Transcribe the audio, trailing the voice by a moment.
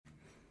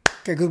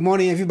Okay, good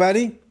morning,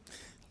 everybody.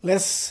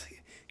 Let's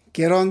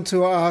get on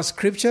to our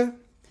scripture.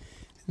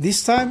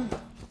 This time,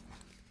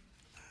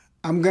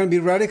 I'm going to be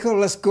radical.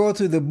 Let's go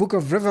to the book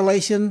of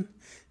Revelation,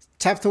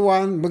 chapter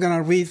 1. We're going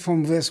to read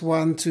from verse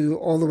 1 to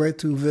all the way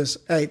to verse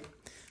 8.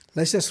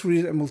 Let's just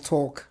read it and we'll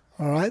talk,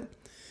 all right?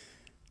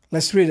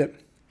 Let's read it.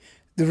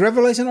 The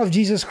revelation of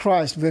Jesus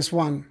Christ, verse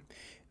 1,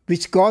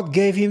 which God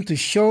gave him to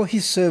show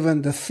his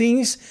servant the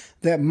things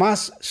that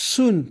must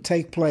soon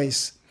take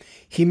place.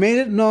 He made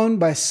it known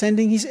by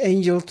sending his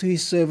angel to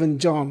his servant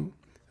John,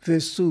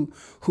 verse 2,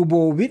 who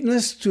bore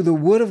witness to the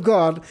word of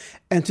God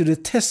and to the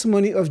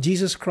testimony of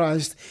Jesus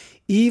Christ,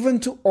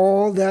 even to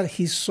all that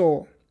he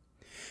saw.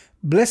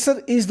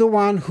 Blessed is the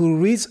one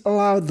who reads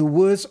aloud the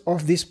words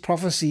of this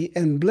prophecy,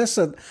 and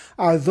blessed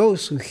are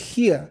those who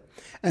hear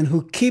and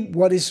who keep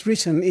what is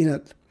written in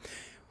it,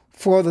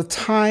 for the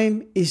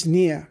time is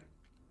near.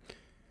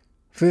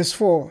 Verse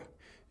 4,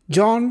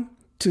 John,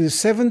 to the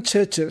 7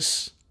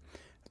 churches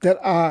that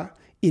are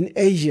in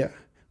Asia,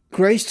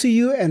 grace to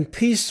you and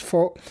peace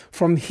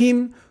from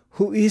him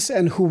who is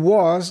and who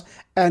was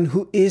and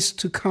who is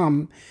to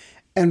come,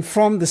 and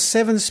from the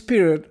 7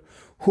 spirits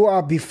who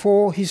are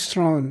before his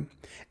throne,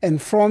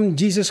 and from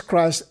Jesus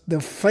Christ, the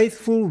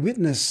faithful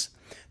witness,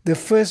 the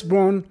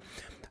firstborn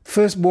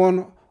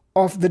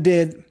of the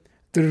dead,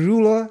 the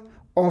ruler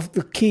of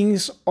the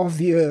kings of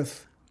the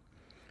earth.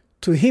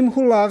 To him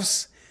who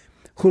loves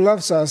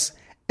us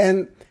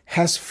and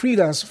has freed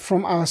us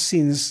from our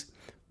sins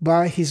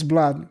by his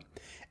blood,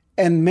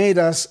 and made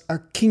us a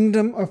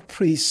kingdom of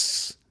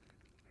priests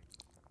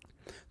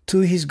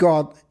to his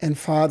God and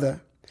Father.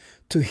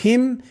 To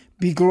him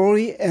be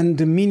glory and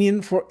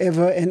dominion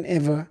forever and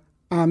ever.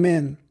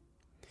 Amen.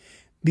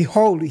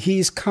 Behold, he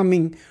is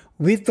coming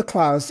with the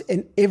clouds,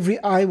 and every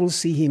eye will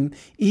see him,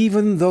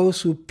 even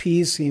those who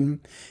pierce him,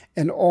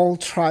 and all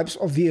tribes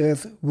of the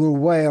earth will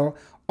wail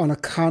on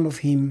account of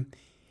him.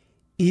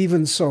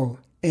 Even so,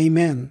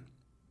 amen.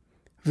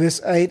 Verse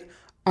 8,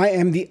 I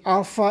am the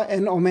Alpha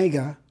and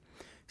Omega,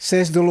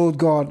 says the Lord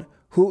God,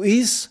 who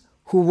is,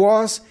 who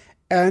was,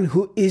 and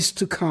who is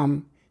to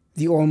come,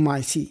 the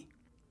Almighty.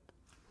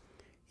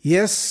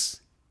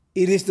 Yes,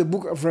 it is the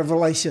book of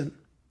Revelation.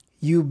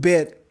 You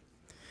bet.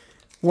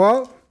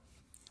 Well,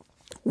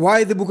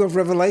 why the book of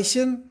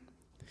Revelation?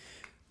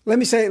 Let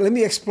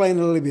me explain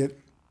a little bit.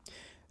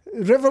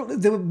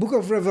 The book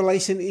of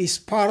Revelation is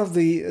part of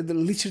the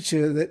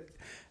literature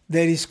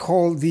that is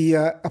called the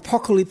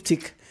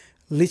apocalyptic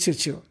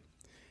literature.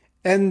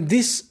 And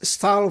this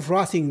style of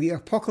writing, the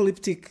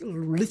apocalyptic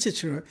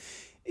literature,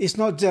 is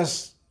not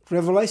just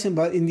Revelation,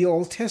 but in the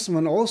Old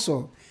Testament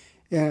also.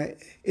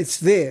 It's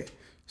there.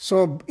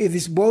 So it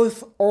is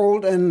both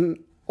Old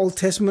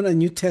Testament and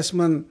New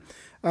Testament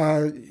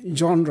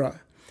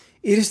genre.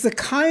 It is the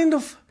kind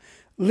of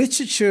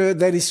literature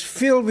that is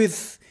filled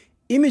with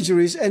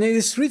imageries, and it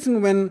is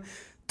written when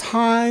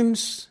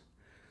times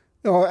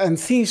and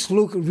things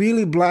look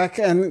really black,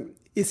 and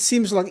it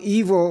seems like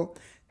evil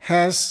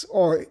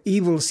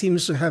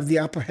seems to have the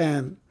upper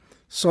hand.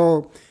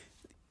 So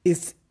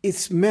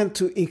it's meant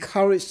to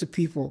encourage the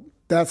people.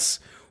 That's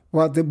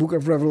what the book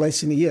of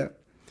Revelation is.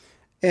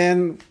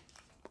 And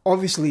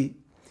obviously,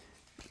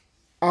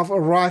 I've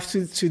arrived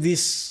to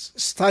this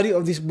study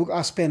of this book.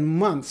 I spent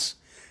months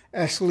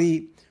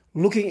actually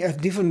looking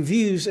at different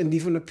views and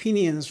different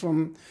opinions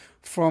from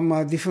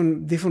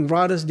different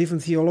writers,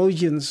 different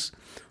theologians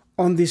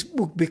on this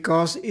book,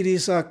 because it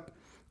is a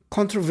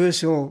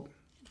controversial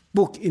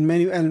book in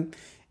many, and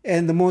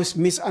the most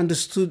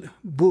misunderstood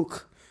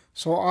book.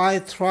 So I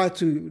try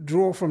to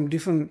draw from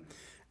different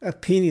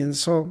opinions.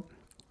 So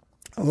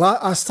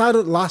I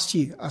started last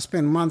year. I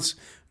spent months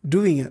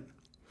doing it.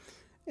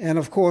 And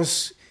of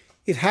course,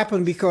 it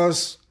happened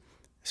because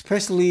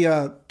especially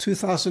last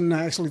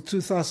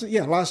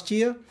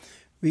year,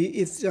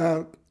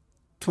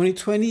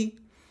 2020,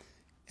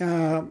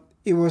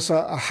 it was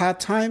a hard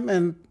time,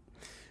 and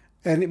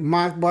it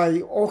marked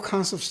by all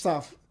kinds of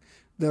stuff.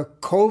 The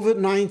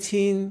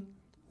COVID-19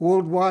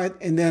 worldwide,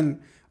 and then,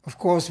 of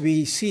course,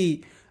 we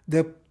see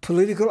the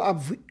political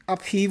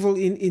upheaval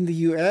in the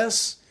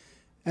U.S.,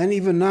 and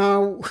even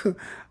now,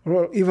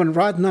 even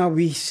right now,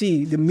 we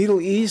see the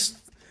Middle East.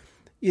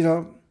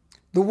 The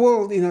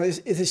world,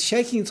 it's a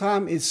shaking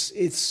time. It's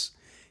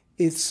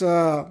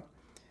a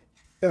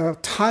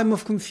time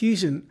of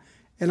confusion,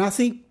 and I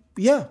think,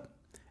 and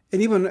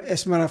even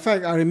as a matter of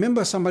fact, I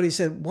remember somebody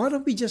said, "Why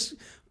don't we just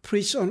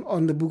preach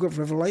on the book of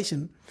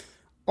Revelation?"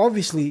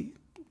 Obviously,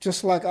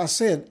 just like I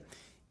said,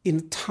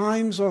 in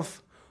times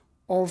of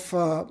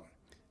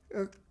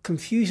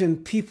confusion,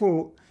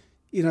 people,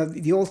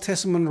 the Old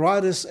Testament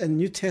writers and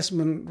New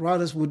Testament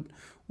writers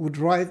would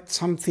write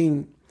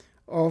something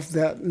of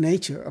that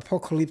nature,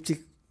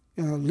 apocalyptic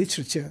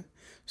literature.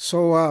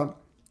 So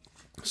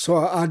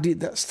I did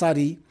that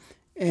study,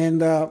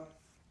 and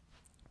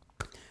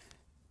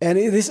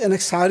it is an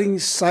exciting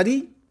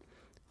study.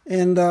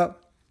 And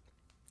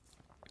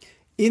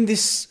in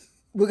this,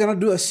 we're going to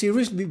do a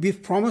series.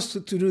 We've promised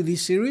to do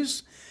this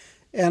series,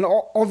 and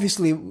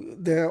obviously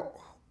the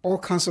all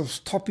kinds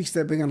of topics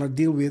that we're going to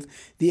deal with.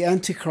 The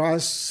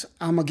Antichrist,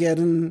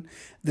 Armageddon,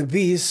 the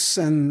beasts,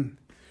 and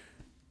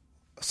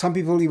some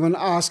people even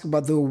ask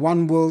about the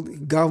one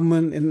world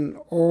government and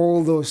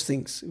all those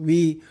things.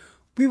 We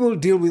will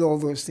deal with all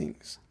those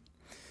things.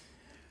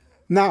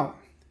 Now,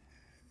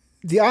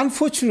 the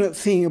unfortunate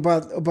thing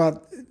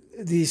about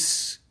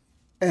this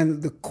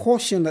and the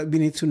caution that we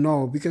need to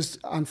know, because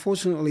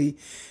unfortunately,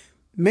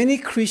 many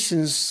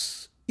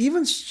Christians,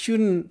 even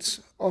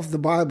students of the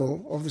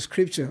Bible, of the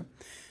Scripture,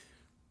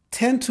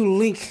 tend to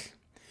link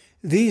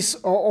these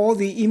or all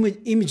the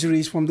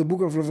imageries from the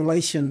book of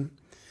Revelation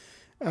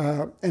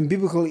and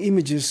biblical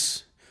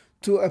images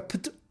to a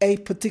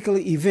particular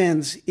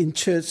event in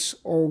church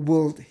or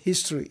world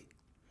history.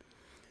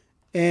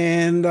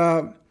 And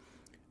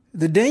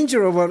the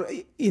danger of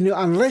it,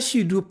 unless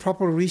you do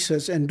proper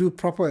research and do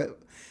proper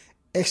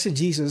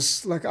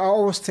exegesis, like I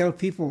always tell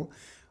people,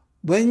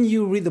 when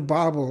you read the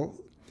Bible,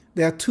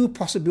 there are two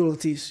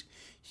possibilities.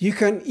 You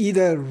can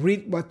either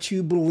read what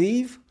you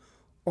believe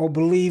or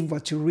believe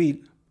what you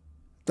read.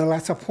 The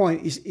latter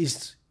point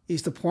is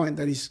the point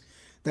that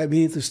we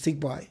need to stick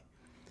by.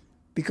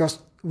 Because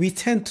we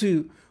tend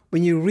to,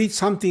 when you read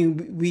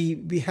something,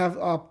 we have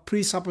our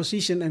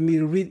presupposition and we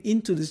read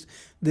into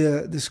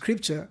the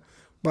scripture.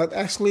 But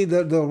actually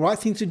the right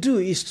thing to do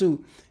is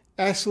to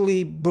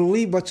actually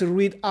believe what you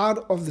read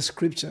out of the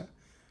scripture,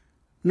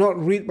 not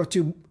read what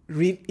you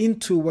read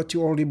into what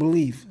you already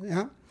believe.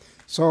 Yeah.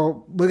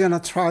 So we're going to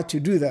try to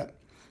do that.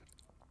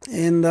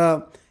 And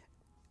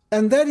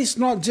that is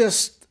not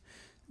just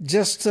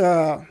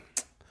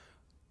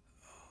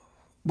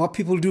what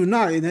people do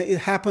now. It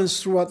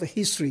happens throughout the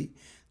history,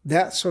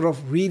 that sort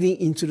of reading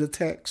into the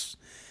text.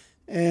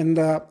 And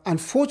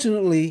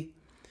unfortunately,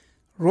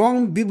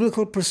 wrong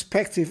biblical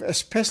perspective,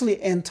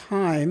 especially end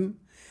time,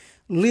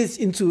 leads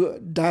into a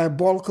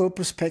diabolical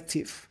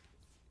perspective.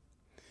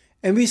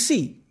 And we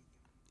see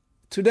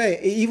today,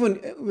 even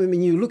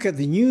when you look at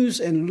the news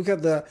and look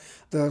at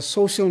the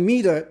social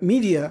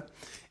media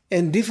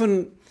and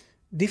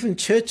different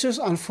churches,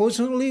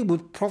 unfortunately,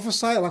 would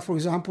prophesy, like for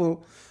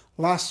example,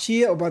 last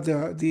year about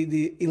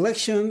the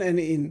election,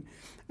 and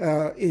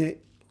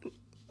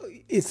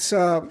it's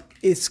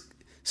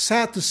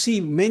sad to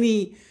see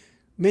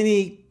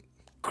many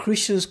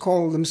Christians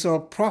call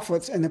themselves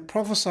prophets, and they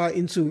prophesy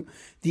into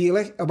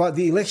about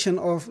the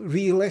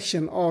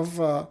re-election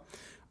of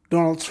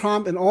Donald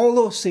Trump and all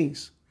those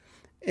things.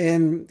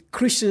 And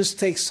Christians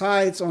take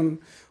sides on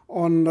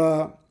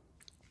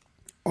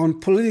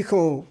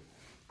political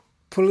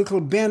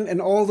bent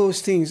and all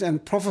those things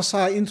and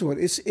prophesy into it.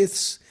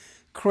 It's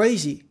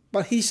crazy.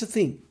 But here's the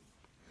thing.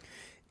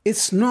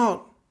 It's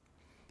not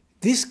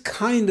this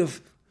kind of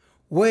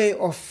way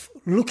of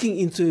looking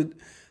into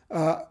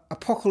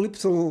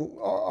apocalyptic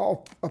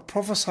or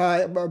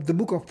prophesy about the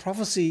book of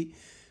prophecy.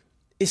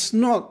 It's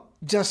not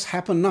just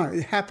happened now.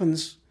 It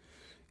happens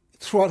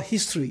throughout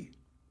history.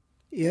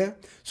 Yeah.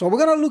 So we're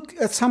going to look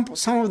at some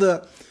of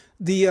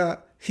the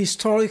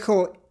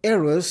historical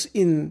errors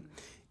in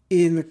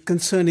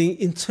concerning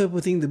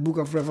interpreting the book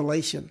of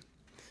Revelation.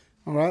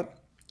 All right.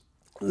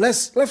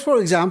 Let's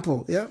for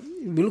example,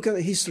 we look at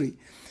the history.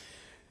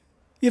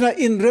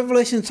 In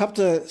Revelation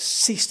chapter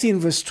 16,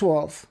 verse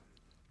 12,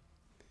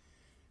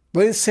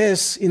 where it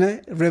says,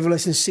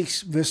 Revelation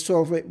 6, verse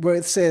 12, where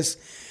it says,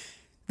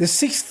 the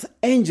sixth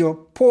angel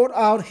poured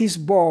out his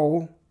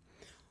bowl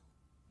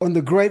on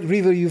the great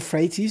river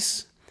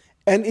Euphrates,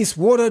 and its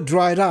water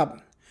dried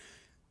up.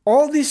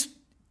 All this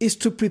is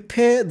to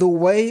prepare the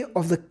way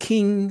of the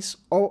kings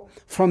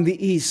from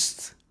the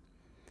east.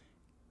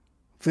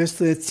 Verse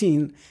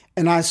 13,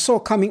 and I saw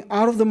coming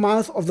out of the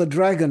mouth of the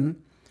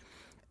dragon,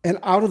 and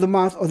out of the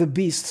mouth of the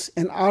beasts,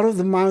 and out of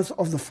the mouth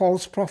of the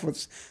false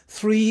prophets,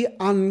 3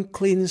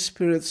 unclean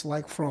spirits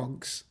like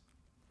frogs.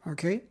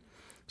 Okay?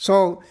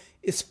 So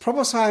it's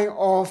prophesying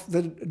of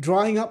the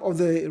drying up of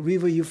the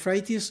river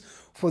Euphrates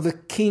for the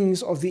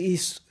kings of the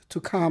east to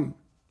come.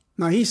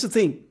 Now here's the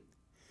thing,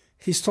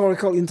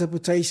 historical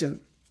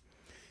interpretation.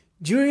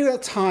 During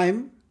that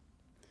time,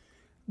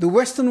 the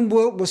Western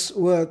world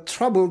were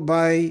troubled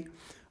by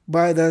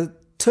the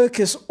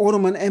Turkish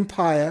Ottoman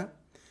Empire,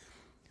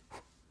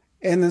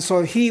 and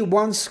so he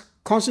once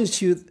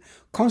constitute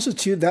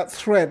that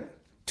threat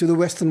to the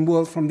Western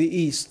world from the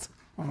east.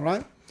 All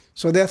right,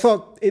 so they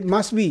thought it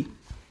must be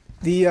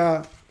the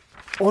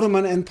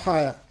Ottoman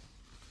Empire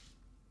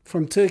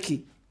from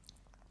Turkey.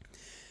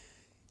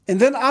 And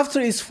then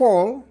after its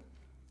fall,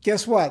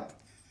 guess what?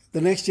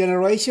 The next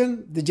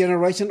generation, the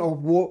generation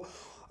of World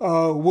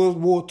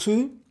War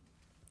II,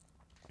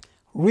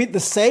 read the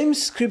same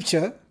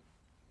scripture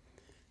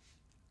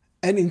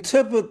and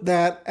interpret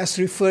that as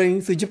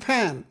referring to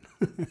Japan.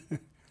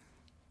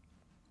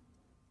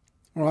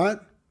 All right?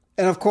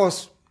 And of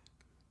course,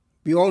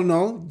 we all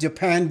know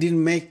Japan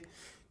didn't make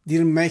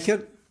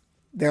it.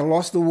 They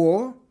lost the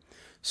war.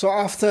 So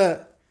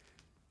after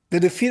the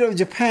defeat of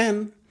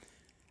Japan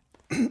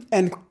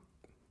and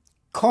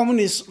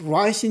communist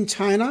rise in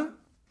China,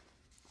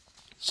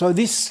 so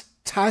this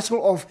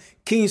title of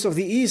Kings of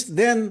the East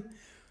then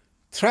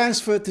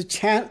transferred to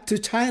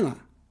China.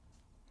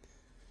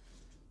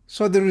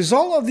 So the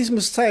result of this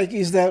mistake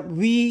is that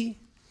we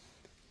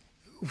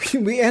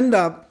end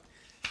up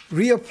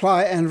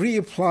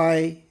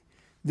reapply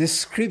the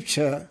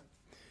scripture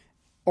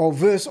or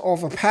verse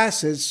of a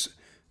passage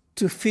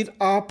to fit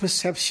our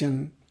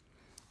perception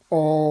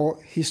or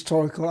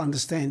historical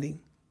understanding.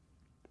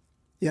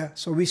 Yeah,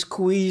 so we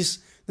squeeze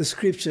the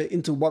scripture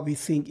into what we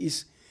think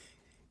is,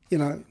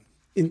 into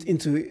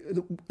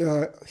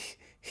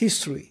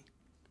history.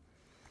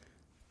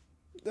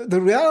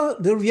 The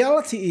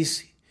reality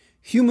is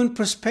human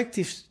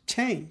perspectives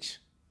change.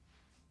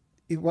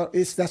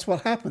 That's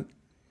what happened.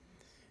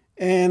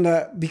 And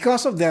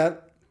because of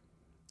that,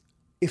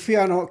 if we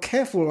are not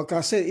careful, like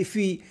I said, if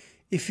we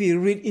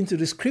read into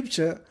the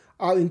scripture,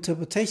 our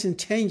interpretation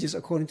changes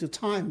according to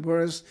time,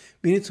 whereas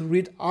we need to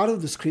read out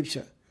of the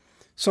scripture.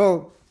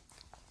 So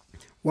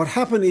what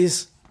happened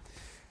is,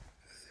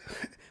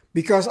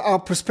 because our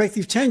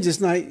perspective changes,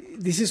 now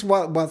this is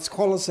what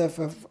scholars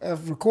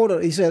have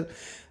recorded. He said,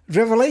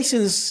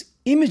 Revelation's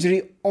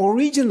imagery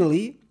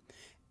originally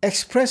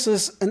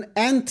expresses an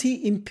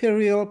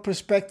anti-imperial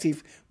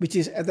perspective, which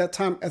is at the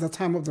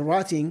time of the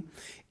writing,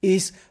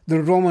 is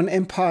the Roman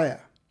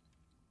Empire.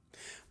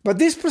 But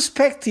this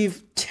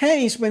perspective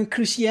changed when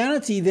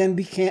Christianity then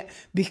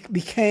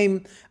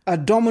became a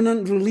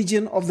dominant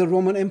religion of the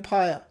Roman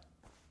Empire.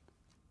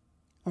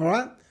 All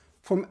right?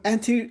 From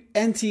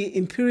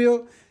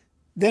anti-imperial,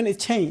 then it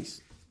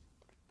changed.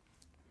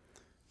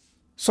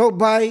 So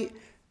by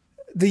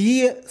the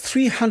year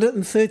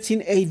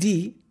 313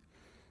 AD,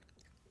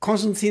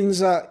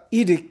 Constantine's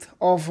edict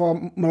of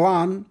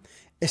Milan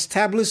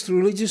established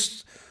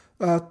religious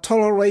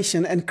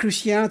toleration, and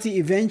Christianity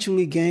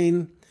eventually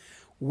gained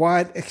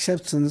wide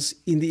acceptance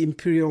in the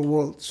imperial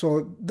world.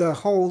 So the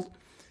whole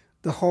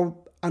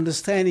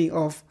understanding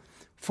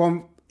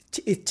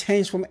it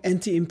changed from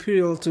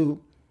anti-imperial to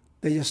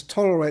they just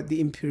tolerate the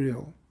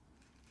imperial.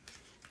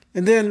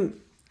 And then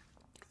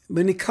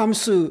when it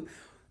comes to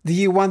the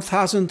year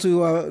 1000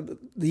 to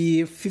the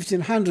year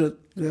 1500,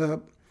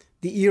 the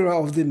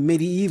era of the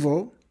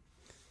medieval,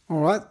 all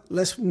right,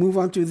 let's move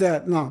on to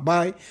that. Now,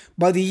 by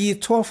the year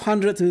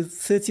 1200 to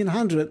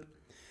 1300,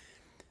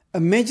 a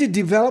major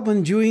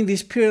development during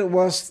this period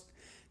was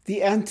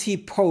the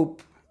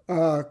anti-pope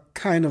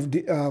kind of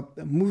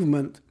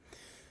movement.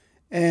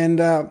 And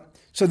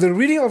so the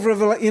reading of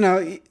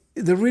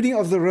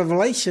the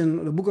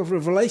Revelation, the book of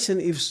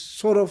Revelation, is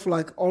sort of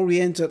like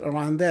oriented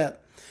around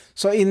that.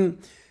 So in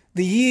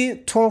the year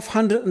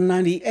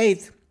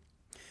 1298,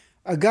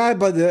 a guy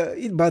by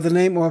the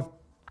name of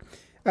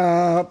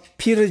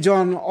Peter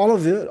John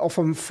Oliver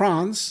from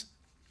France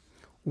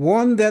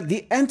warned that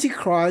the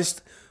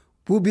Antichrist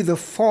would be the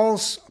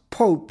false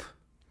pope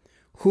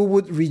who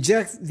would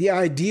reject the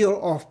ideal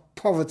of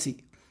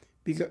poverty,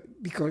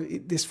 because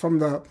it is from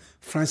the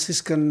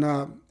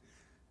Franciscan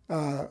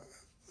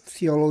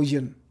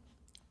theologian.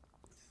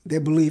 They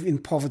believe in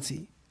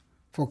poverty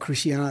for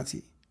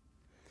Christianity.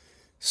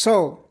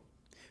 So,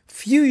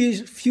 few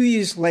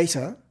years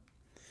later,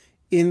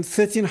 in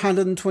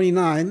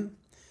 1329,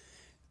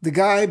 the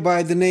guy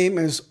by the name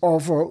of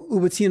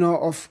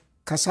Ubertino of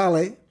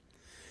Casale,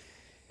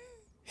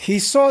 he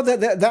saw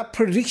that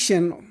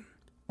prediction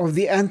of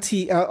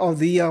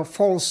the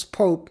false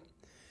pope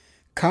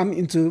come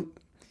into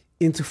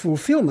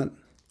fulfillment.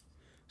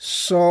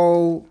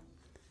 So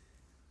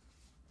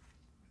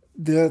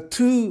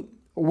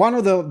one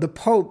of the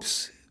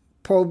popes,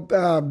 Pope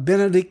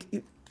Benedict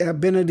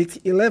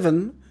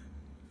XI,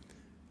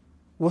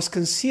 was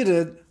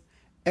considered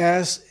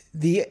as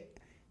the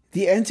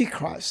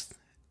Antichrist,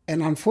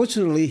 and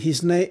unfortunately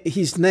his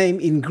name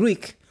in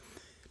Greek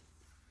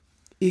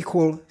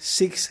equal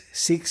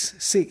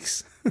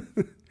 666.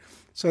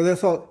 So they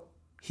thought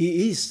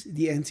he is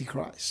the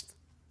Antichrist.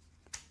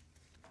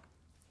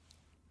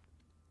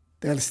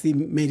 That's the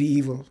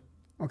medieval.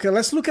 Okay,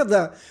 let's look at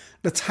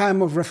the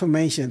time of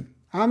Reformation.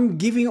 I'm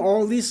giving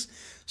all this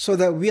so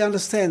that we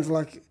understand,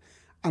 like,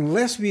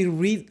 unless we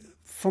read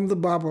from the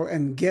Bible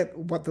and get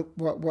what it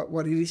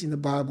is in the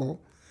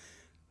Bible,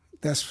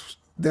 that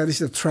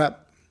is a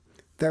trap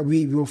that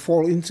we will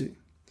fall into.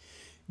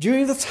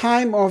 During the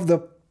time of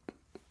the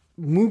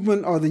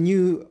movement or the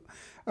new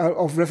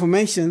of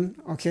Reformation,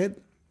 okay,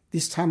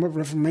 this time of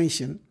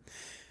Reformation,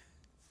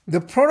 the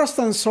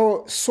Protestants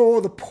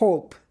saw the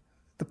Pope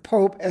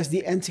as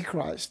the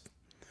Antichrist,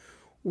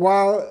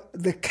 while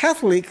the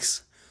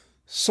Catholics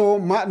saw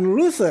Martin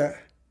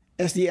Luther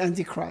as the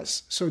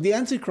Antichrist. So the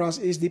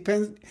Antichrist is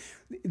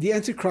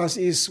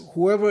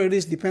whoever it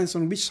is, depends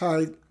on which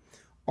side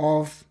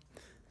of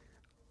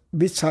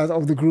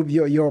the group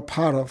you're a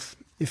part of.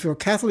 If you're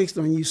Catholics,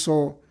 then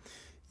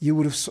you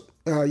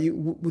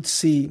would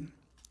see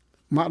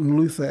Martin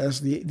Luther as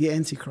the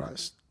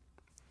Antichrist,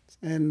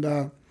 and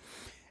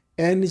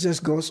it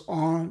just goes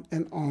on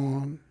and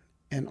on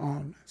and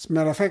on. As a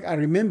matter of fact, I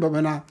remember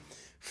when I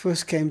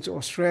first came to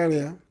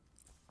Australia,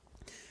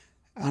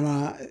 and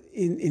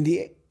in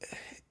the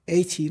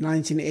 1980,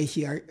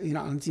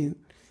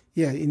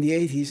 in the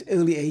 80s,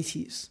 early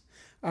 80s,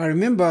 I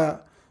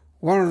remember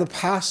one of the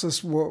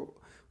pastors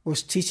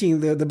was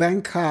teaching the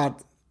bank card,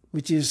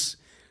 which has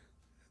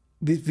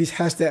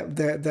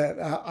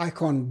that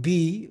icon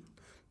B,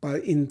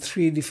 but in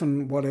three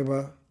different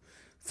level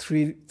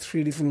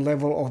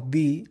of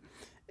B,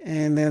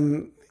 and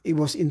then it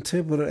was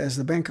interpreted as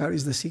the bank card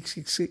is the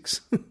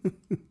 666.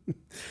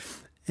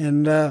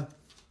 And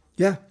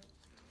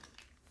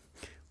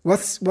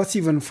what's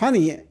even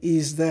funny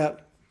is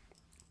that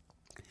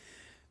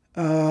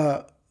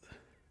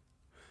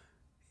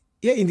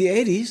in the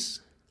 80s,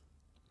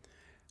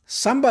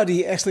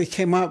 somebody actually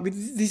came up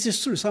with, this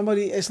is true,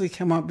 somebody actually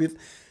came up with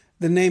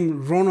the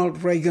name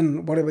Ronald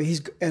Reagan, whatever,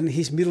 and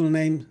his middle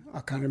name,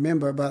 I can't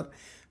remember, but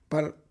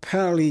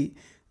apparently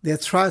they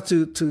tried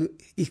to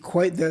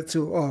equate that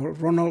to,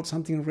 Ronald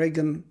something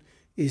Reagan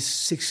is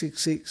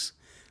 666.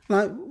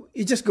 Now,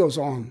 it just goes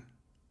on.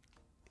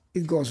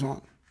 It goes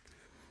on.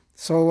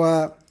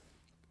 So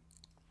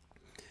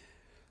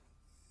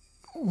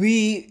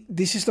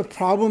this is the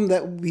problem,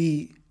 that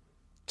we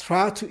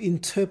try to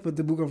interpret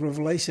the book of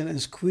Revelation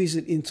and squeeze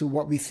it into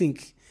what we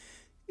think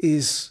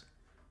is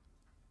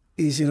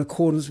in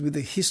accordance with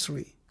the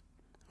history.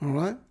 All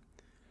right?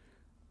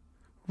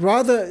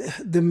 Rather,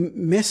 the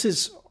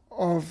message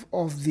of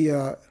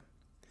the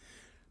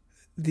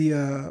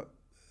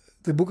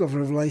book of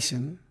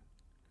Revelation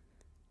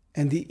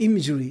and the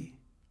imagery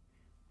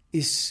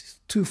is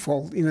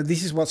twofold.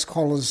 This is what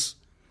scholars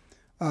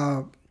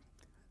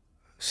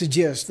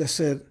suggest. They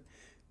said,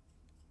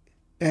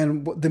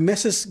 and the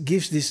message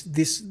gives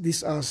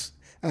this us.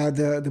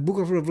 The book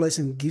of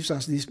Revelation gives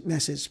us this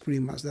message pretty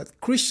much,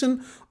 that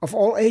Christians of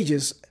all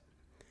ages,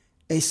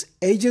 as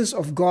agents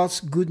of God's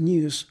good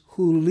news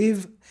who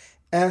live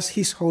as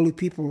His holy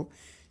people,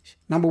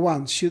 number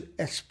one, should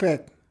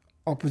expect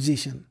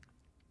opposition.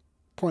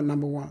 Point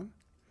number one.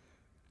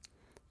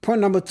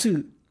 Point number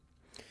two,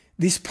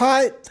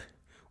 despite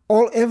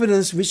all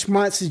evidence which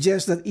might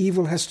suggest that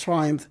evil has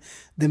triumphed,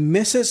 the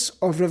message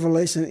of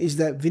Revelation is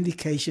that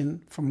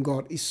vindication from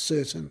God is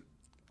certain.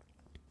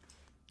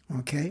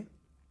 Okay?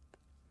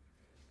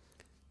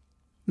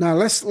 Now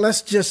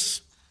let's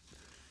just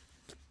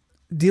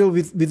deal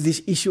with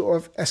this issue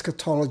of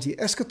eschatology.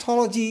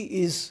 Eschatology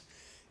is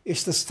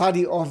the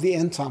study of the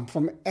end time,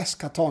 from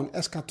eschaton.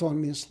 Eschaton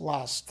means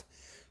last.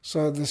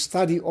 So the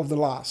study of the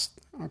last.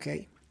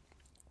 Okay?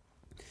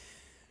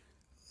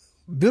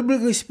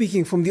 Biblically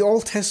speaking, from the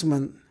Old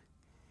Testament,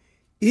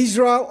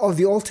 Israel of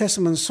the Old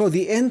Testament saw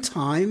the end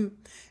time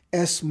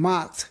as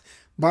marked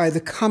by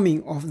the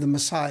coming of the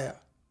Messiah.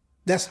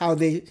 That's how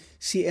they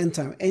see end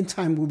time. End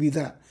time will be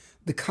that,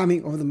 the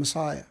coming of the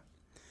Messiah.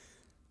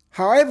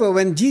 However,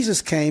 when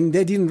Jesus came,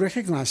 they didn't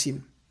recognize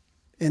him,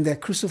 and they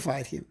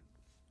crucified him.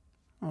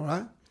 All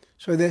right?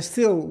 So they're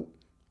still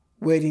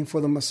waiting for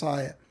the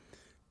Messiah,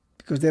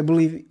 because they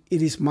believe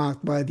it is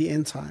marked by the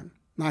end time.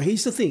 Now,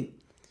 here's the thing.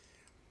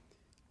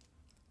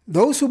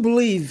 Those who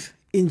believe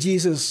in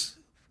Jesus,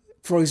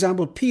 for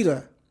example,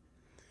 Peter,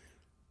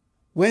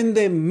 when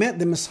they met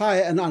the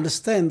Messiah and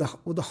understand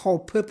the whole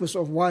purpose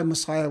of why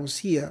Messiah was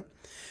here,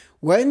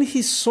 when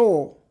he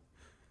saw,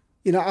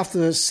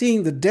 after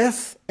seeing the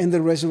death and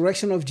the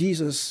resurrection of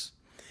Jesus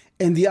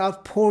and the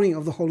outpouring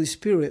of the Holy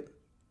Spirit,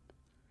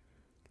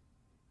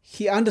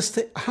 he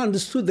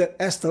understood that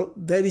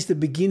that is the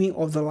beginning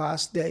of the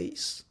last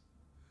days.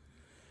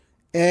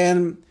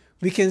 And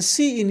we can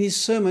see in his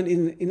sermon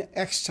in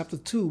Acts chapter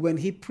 2, when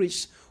he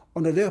preached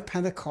on the day of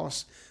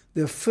Pentecost,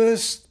 the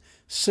first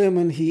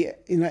sermon he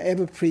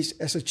ever preached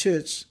as a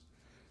church,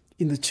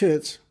 in the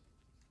church,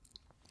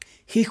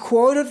 he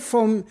quoted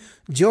from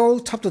Joel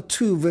chapter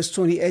 2, verse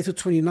 28 to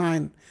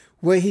 29,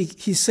 where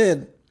he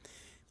said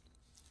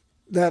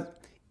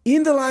that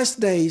in the last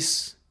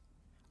days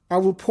I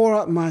will pour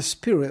out my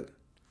spirit.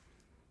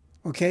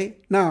 Okay?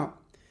 Now,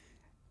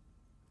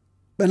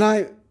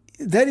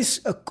 that is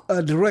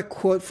a direct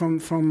quote from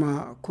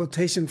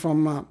quotation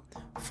from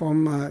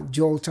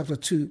Joel chapter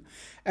 2.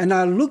 And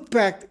I look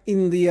back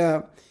in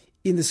the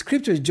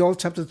scripture, Joel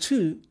chapter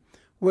 2,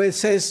 where it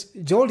says,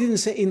 Joel didn't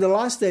say in the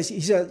last days,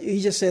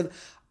 he just said,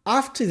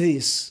 after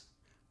this,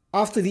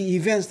 after the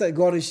events that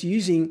God is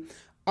using,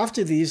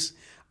 after this,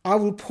 I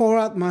will pour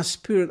out my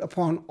spirit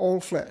upon all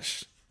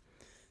flesh.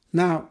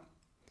 Now,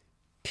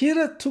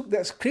 Peter took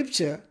that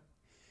scripture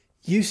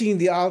using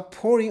the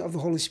outpouring of the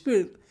Holy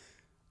Spirit.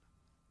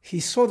 He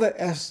saw that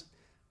as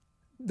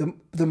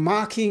the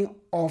marking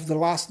of the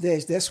last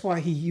days. That's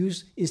why he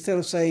used, instead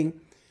of saying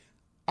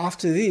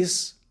after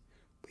this,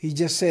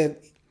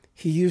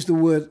 he used the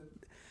word,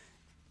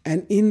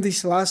 and in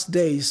these last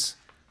days,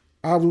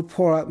 I will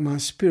pour out my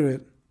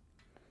spirit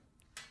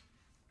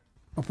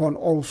upon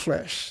all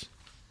flesh.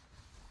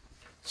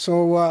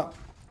 So,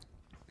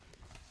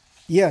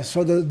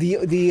 so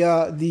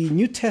the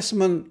New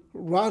Testament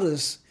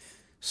writers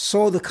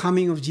saw the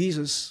coming of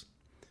Jesus,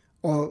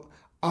 or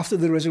after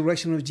the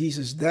resurrection of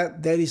Jesus.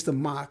 That is the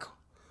mark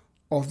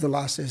of the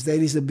last days. That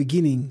is the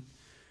beginning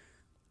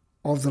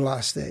of the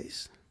last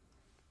days.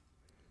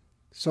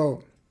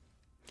 So,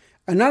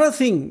 another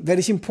thing that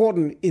is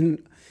important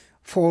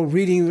for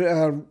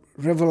reading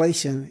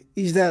Revelation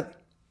is that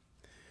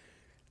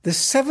The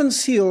seven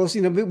seals,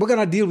 we're going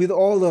to deal with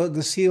all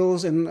the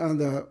seals and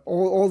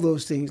all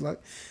those things.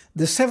 Like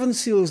the seven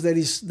seals that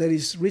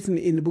is written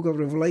in the book of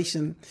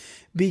Revelation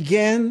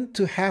began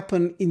to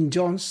happen in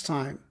John's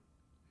time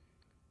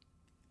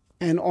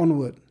and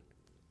onward,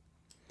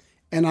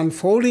 and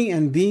unfolding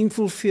and being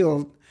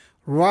fulfilled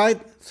right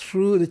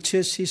through the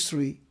church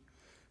history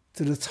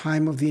to the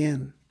time of the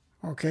end.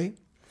 Okay?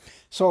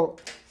 So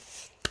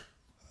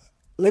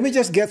let me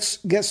just get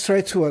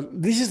straight to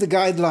it. This is the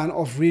guideline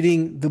of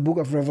reading the book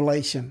of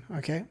Revelation.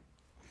 Okay?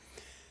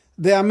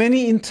 There are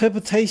many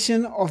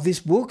interpretations of this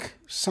book.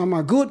 Some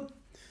are good,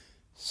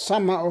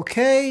 some are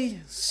okay,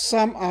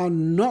 some are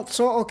not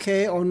so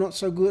okay or not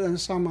so good, and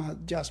some are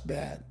just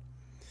bad.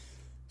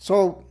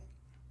 So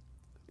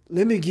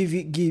let me give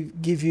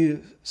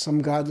you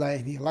some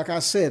guideline here. Like I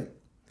said,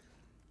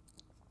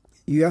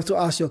 you have to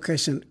ask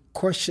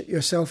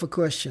yourself a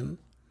question.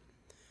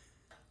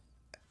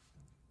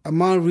 Am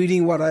I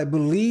reading what I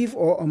believe,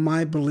 or am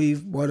I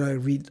believe what I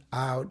read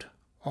out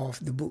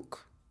of the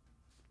book?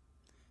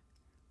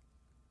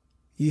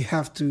 You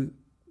have to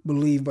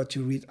believe what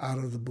you read out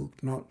of the book,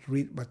 not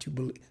read what you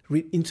believe.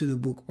 Read into the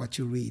book what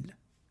you read.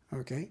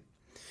 Okay?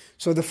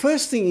 So the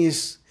first thing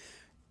is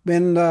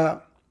when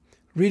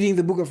reading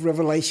the book of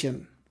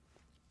Revelation.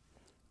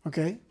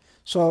 Okay?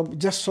 So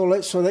just so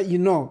that you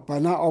know, by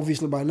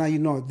now you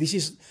know, this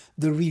is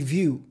the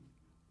review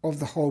of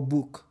the whole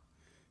book,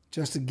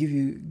 just to give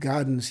you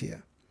guidance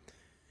here.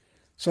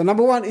 So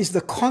number one is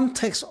the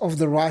context of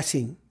the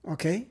writing,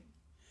 okay?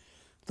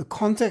 The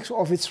context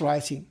of its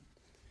writing.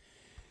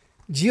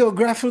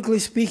 Geographically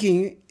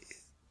speaking,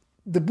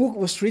 the book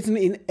was written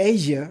in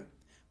Asia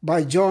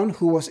by John,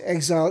 who was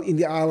exiled in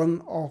the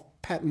island of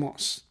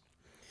Patmos.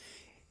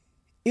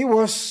 It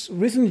was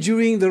written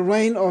during the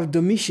reign of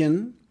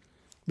Domitian,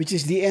 which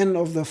is the end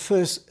of the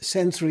 1st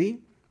century,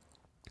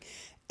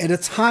 at a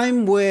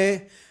time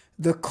where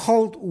the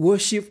cult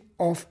worship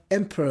of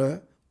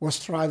emperor was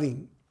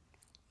thriving.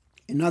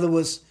 In other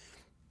words,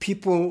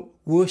 people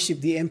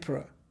worship the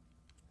emperor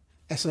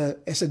as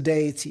a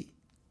deity.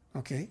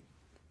 Okay?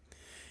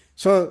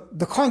 So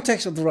the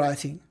context of the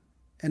writing,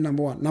 and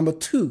number one. Number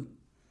two,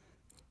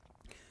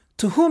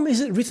 to whom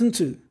is it written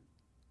to?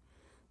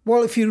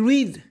 Well, if you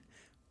read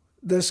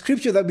the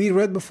scripture that we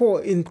read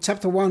before in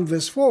chapter 1,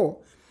 verse 4,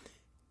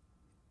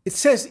 it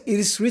says it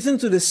is written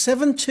to the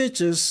 7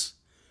 churches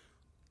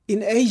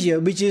in Asia,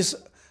 which is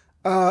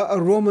a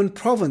Roman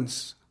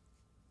province.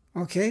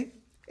 Okay?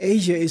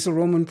 Asia is a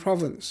Roman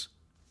province.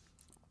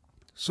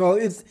 So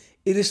it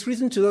is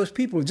written to those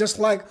people, just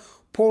like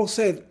Paul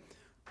said,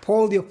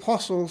 Paul the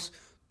apostles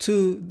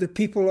to the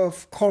people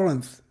of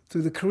Corinth,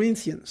 to the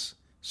Corinthians.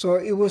 So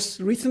it was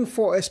written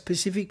for a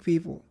specific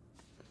people.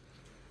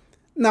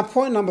 Now,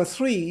 point number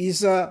 3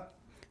 is the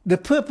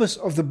purpose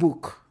of the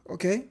book.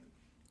 Okay?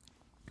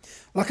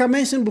 Like I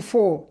mentioned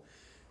before,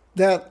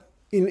 that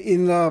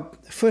in the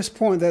first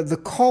point, that the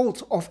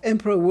cult of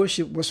emperor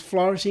worship was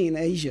flourishing in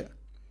Asia,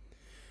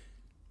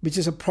 which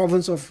is a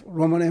province of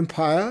Roman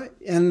Empire.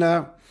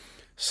 And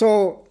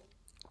so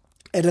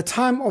at the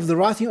time of the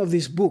writing of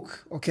this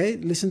book, okay,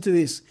 listen to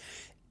this.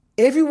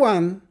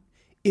 Everyone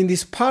in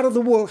this part of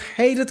the world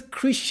hated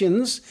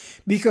Christians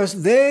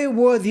because they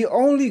were the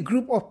only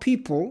group of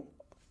people.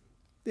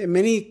 There are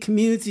many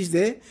communities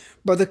there,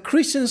 but the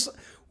Christians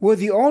were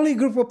the only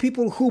group of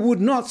people who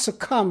would not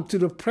succumb to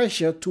the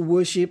pressure to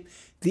worship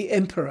the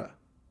emperor.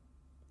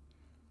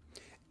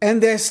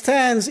 And their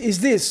stance is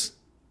this.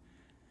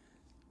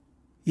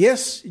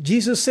 Yes,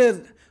 Jesus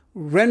said,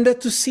 render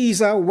to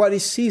Caesar what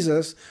is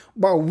Caesar's,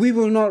 but we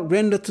will not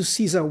render to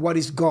Caesar what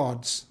is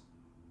God's.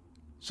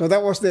 So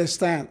that was their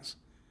stance.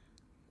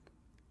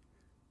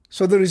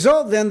 So the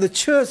result then, the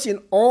church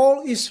in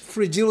all its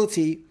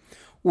fragility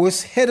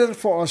was headed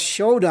for a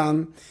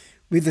showdown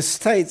with the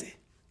state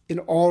in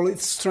all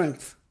its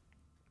strength.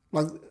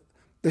 Like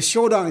the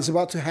showdown is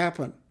about to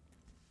happen.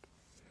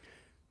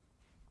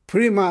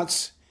 Pretty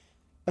much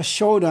a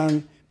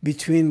showdown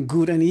between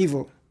good and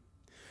evil.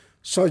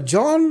 So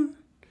John,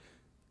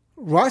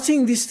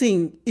 writing this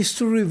thing, is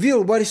to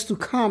reveal what is to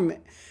come,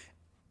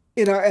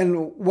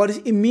 and what is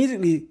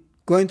immediately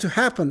going to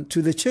happen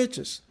to the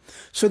churches.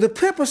 So the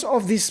purpose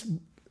of the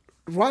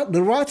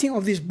writing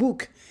of this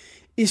book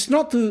is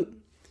not to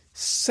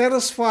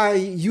satisfy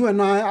you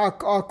and I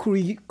our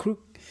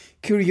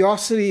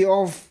curiosity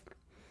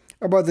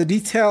about the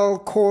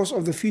detailed course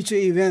of the future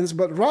events,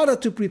 but rather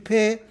to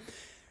prepare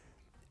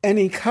and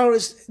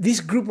encourage this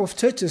group of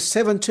churches,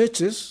 7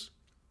 churches.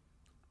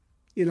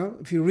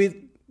 If you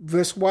read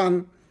verse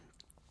 1,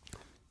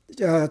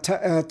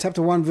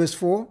 chapter 1, verse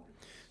 4,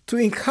 to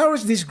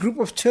encourage this group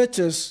of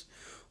churches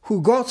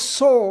who God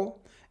saw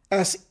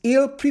as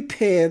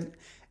ill-prepared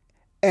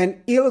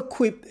and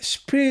ill-equipped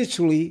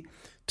spiritually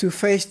to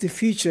face the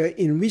future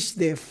in which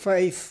their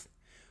faith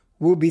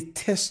will be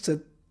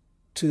tested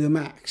to the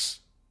max.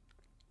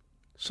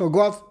 So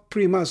God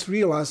pretty much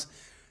realized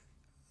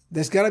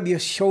there's got to be a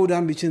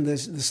showdown between the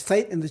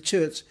state and the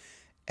church,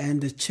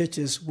 and the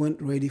churches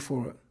weren't ready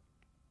for it.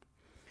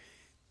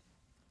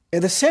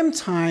 At the same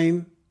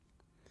time,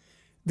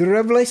 the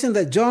revelation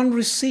that John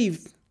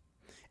received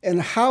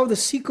and how the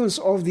sequence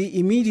of the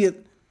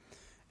immediate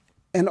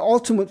and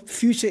ultimate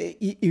future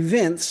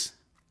events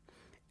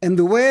and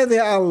the way they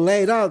are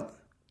laid out.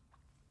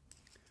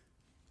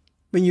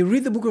 When you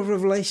read the book of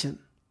Revelation,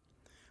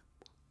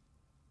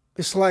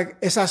 it's like,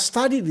 as I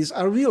studied this,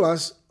 I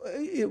realized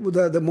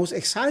the most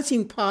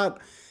exciting part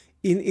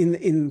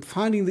in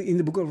finding in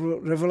the book of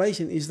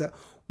Revelation is that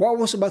what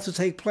was about to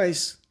take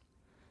place.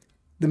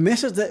 The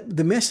message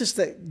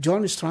that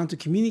John is trying to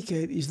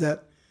communicate is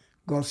that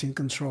God's in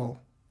control.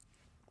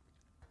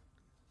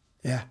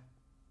 Yeah.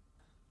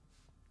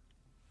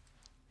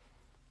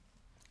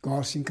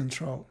 God's in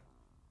control.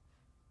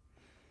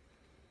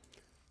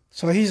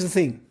 So here's the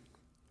thing.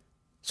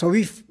 So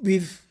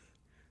we've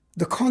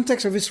the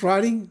context of his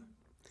writing,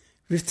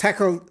 we've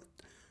tackled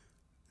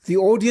the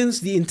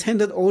audience, the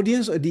intended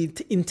audience, or the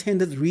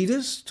intended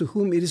readers to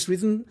whom it is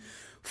written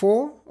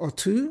for or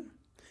to,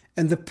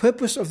 and the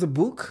purpose of the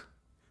book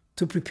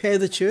to prepare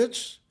the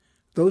church,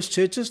 those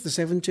churches, the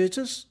 7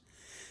 churches.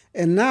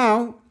 And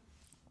now,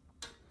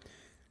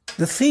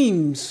 the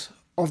themes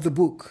of the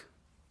book.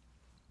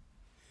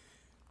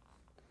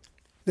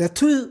 There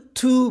are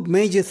two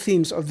major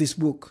themes of this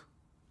book.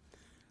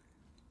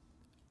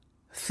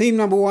 Theme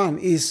number 1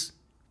 is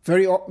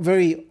very,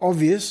 very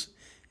obvious.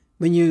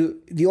 When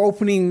the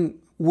opening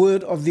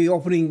word of the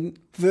opening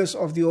verse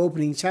of the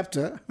opening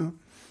chapter,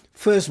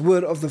 first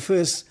word of the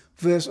first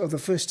verse of the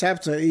first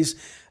chapter is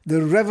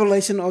the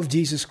revelation of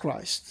Jesus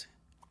Christ.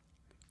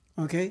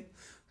 Okay?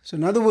 So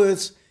in other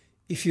words,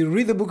 if you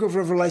read the book of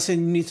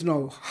Revelation, you need to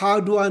know, how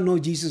do I know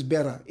Jesus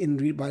better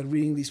by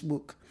reading this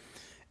book?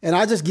 And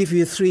I'll just give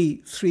you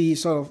three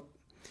sort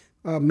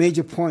of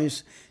major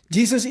points.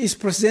 Jesus is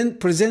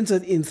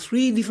presented in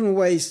 3 different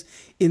ways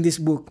in this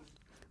book.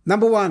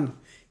 Number 1,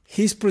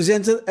 he's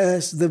presented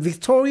as the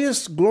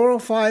victorious,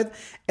 glorified,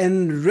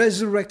 and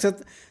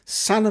resurrected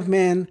Son of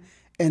Man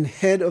and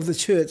head of the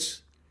church.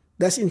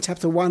 That's in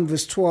chapter 1,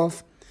 verse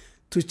 12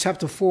 to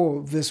chapter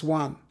 4, verse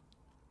 1.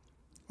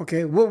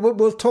 Okay,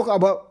 we'll talk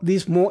about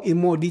this in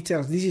more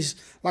details. This is,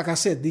 like I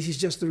said, this is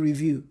just a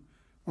review.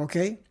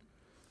 Okay?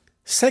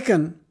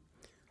 Second,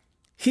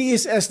 he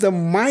is as the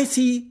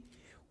mighty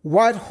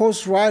white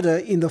horse rider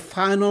in the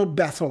final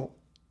battle.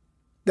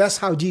 That's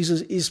how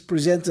Jesus is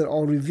presented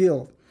or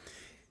revealed,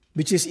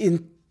 which is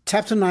in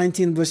chapter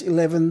 19, verse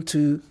 11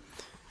 to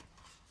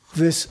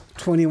verse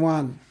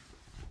 21.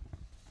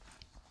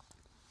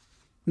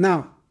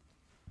 Now,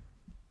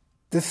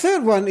 the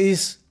third one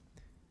is,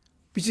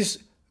 which is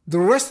the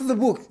rest of the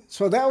book.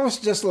 So that was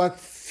just like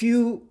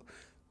 2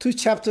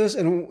 chapters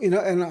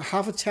and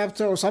half a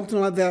chapter or something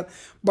like that.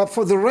 But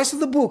for the rest of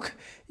the book,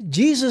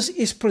 Jesus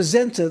is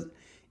presented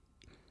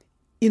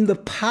in the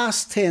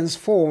past tense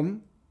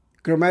form,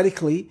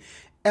 grammatically,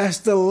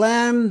 as the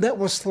lamb that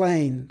was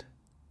slain.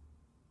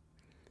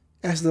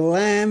 As the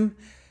lamb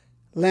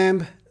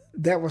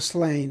that was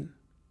slain.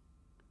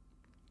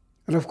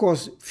 And of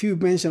course, few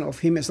mention of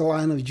him as the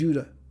Lion of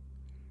Judah.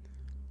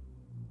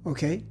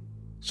 Okay?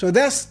 So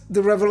that's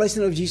the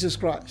revelation of Jesus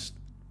Christ.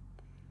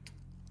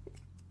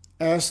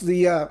 As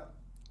the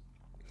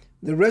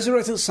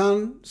resurrected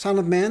Son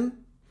of Man,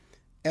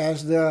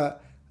 as the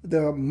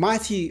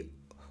mighty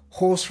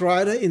horse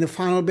rider in the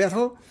final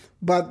battle,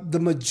 but the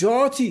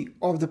majority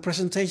of the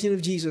presentation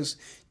of Jesus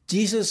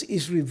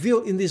is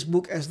revealed in this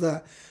book as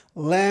the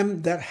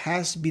Lamb that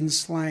has been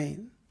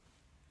slain.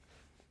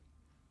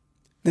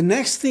 The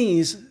next thing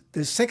is,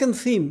 the second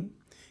theme,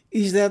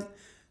 is that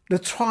the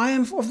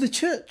triumph of the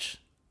church.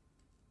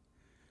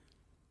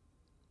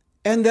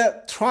 And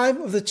that triumph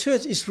of the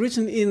church is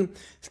written in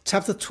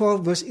chapter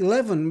 12, verse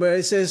 11, where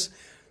it says,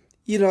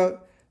 the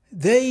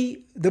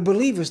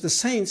believers, the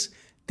saints,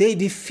 they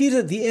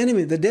defeated the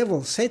enemy, the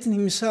devil, Satan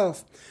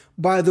himself,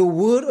 by the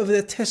word of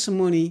their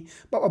testimony,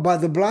 by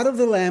the blood of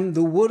the Lamb,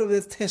 the word of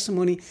their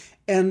testimony,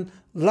 and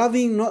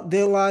loving not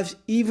their lives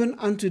even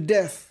unto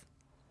death.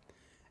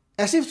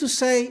 As if to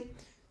say,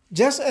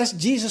 just as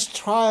Jesus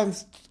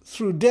triumphed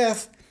through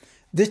death,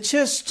 the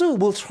church too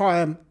will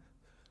triumph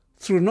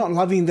through not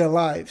loving their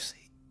lives,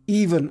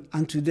 even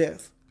unto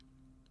death.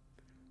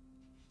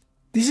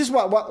 This is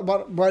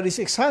what is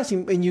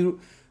exciting when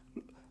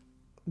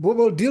we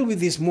will deal with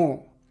this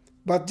more.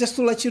 But just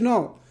to let you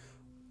know,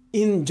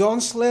 in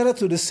John's letter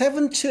to the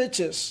 7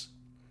 churches,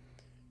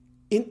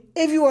 in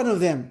every one of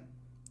them,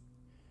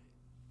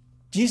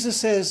 Jesus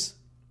says,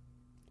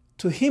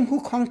 to him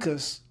who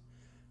conquers,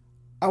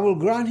 I will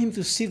grant him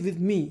to sit with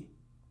me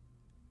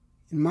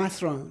in my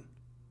throne.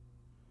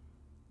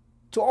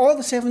 To all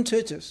the 7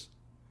 churches,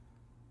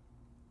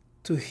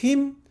 to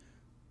him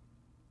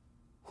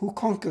who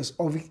conquers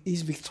or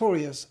is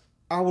victorious,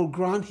 I will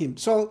grant him.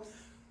 So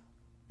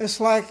it's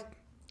like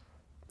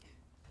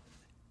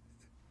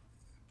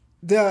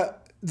the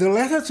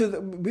letter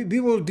to we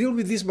will deal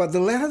with this, but the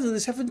letter to the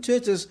 7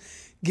 churches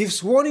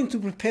gives warning to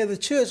prepare the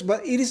church,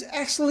 but it is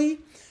actually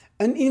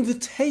an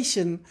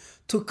invitation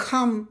to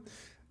come,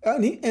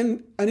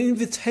 an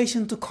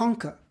invitation to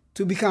conquer,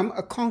 to become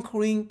a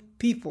conquering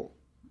people,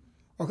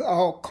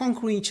 or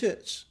conquering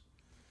church.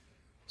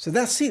 So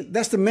that's it.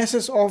 That's the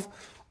message of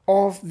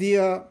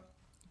the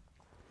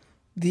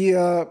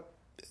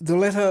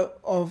letter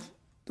of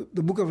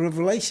the book of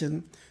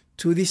Revelation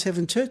to these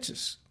 7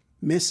 churches.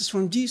 Message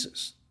from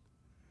Jesus.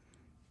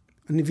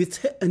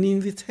 An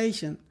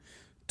invitation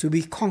to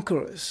be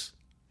conquerors.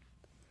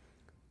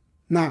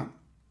 Now,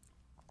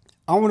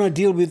 I want to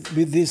deal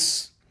with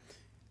this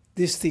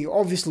thing.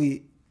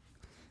 Obviously,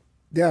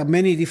 there are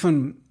many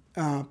different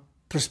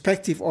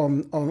perspectives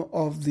on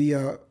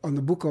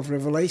the book of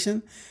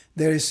Revelation.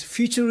 There is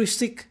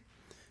futuristic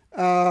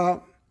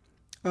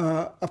approach.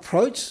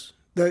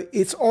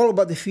 It's all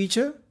about the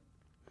future.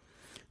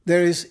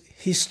 There is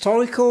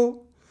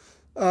historical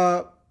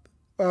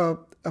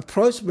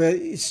approach where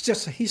it's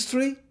just a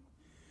history.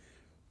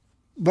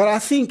 But I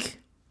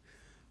think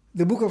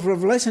the book of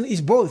Revelation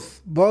is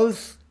both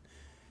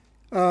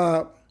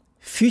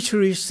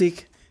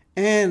futuristic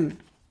and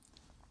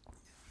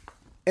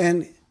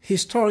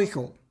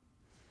historical.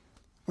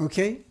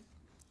 Okay?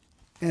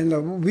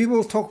 And we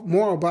will talk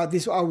more about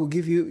this. I will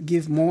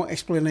give more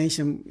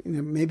explanation.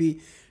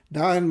 Maybe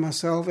Diane,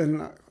 myself,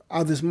 and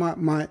others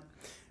will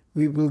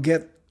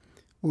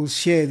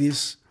share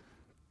this.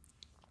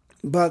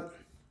 But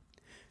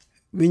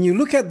when you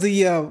look at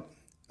the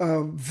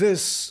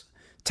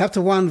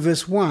chapter 1,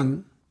 verse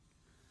 1,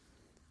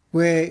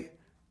 where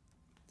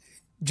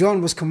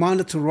John was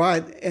commanded to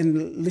write,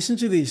 and listen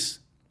to this.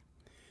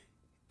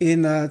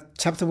 In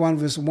chapter 1,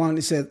 verse 1,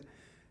 it said,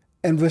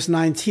 and verse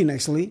 19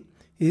 actually,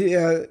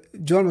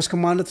 John was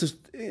commanded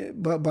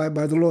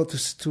by the Lord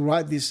to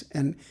write this,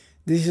 and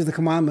this is the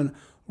commandment.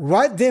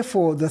 Write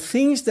therefore the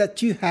things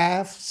that you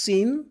have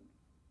seen,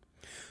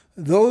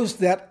 those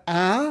that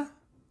are,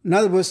 in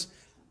other words,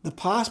 the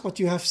past, what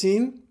you have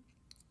seen,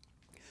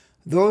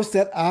 those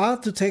that are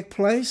to take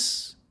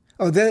place,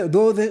 or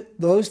those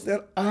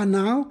that are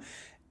now,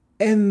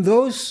 and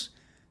those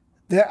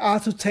that are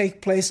to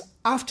take place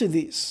after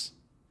this.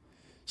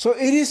 So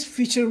it is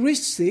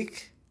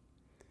futuristic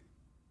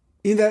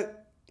in that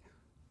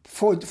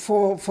for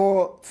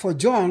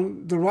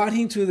John, the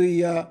writing to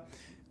the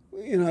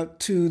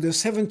to the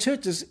 7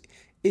 churches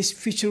is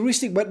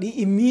futuristic, but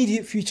the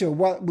immediate future,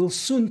 what will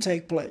soon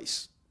take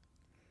place.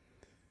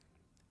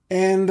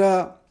 And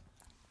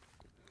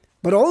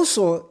but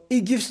also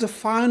it gives the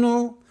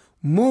final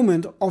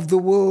moment of the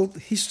world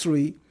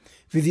history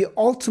with the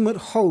ultimate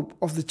hope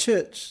of the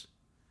church,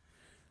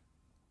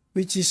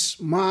 which is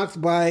marked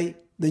by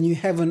the new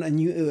heaven and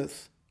new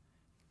earth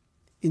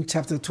in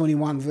chapter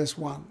 21, verse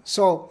 1.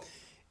 So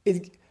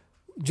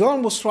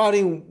John was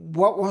writing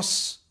what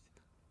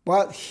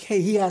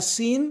he has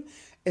seen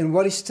and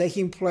what is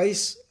taking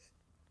place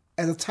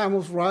at the time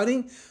of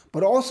writing,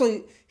 but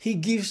also he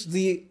gives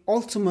the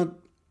ultimate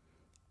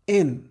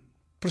end,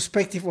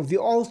 perspective of the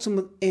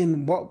ultimate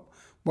end, what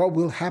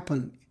will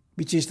happen,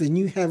 which is the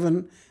new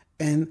heaven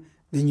and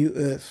the new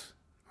earth.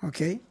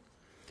 Okay?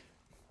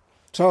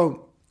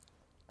 So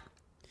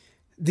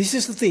this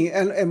is the thing,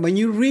 and when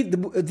you read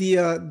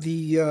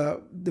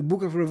the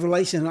book of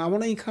Revelation, I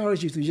want to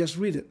encourage you to just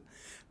read it,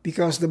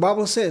 because the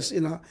Bible says,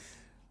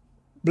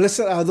 blessed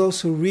are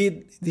those who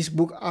read this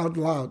book out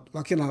loud,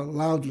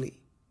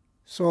 loudly.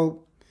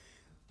 So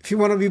if you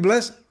want to be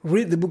blessed,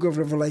 read the book of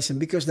Revelation,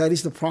 because that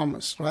is the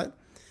promise, right?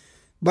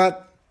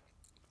 But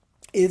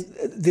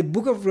the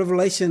book of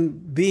Revelation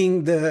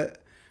being the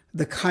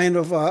kind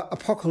of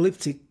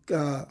apocalyptic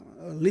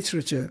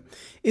literature,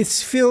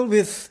 it's filled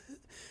with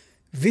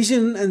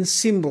vision and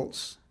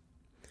symbols.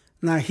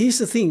 Now, here's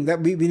the thing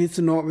that we need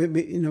to know.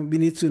 We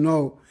need to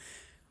know.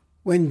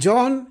 When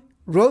John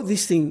wrote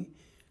this thing,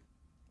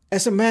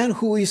 as a man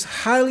who is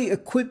highly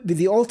equipped with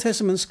the Old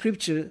Testament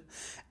scripture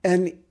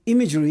and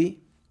imagery,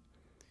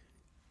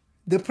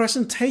 the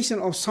presentation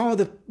of some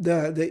of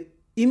the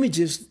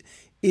images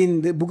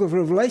in the book of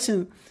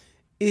Revelation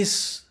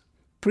is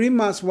pretty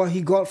much what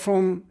he got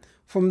from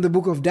the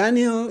book of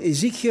Daniel,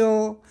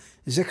 Ezekiel,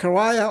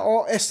 Zechariah,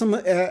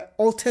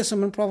 Old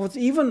Testament prophets.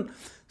 Even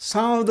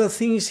some of the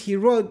things he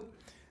wrote,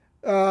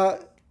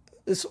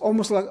 it's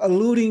almost like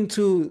alluding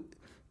to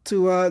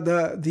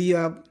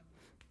the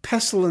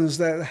pestilence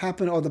that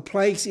happened, or the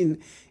plagues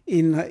in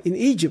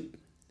Egypt.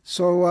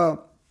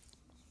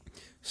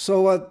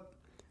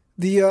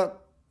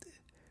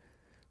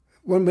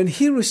 When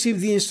he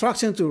received the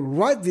instruction to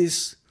write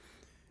this,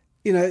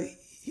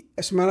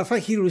 as a matter of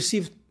fact, he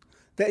received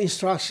that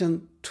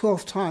instruction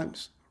 12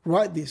 times.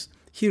 Write this.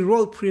 He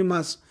wrote pretty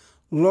much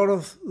a lot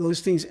of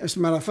those things. As a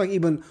matter of fact,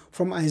 even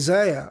from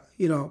Isaiah,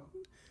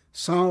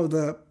 some of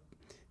the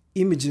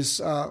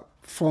images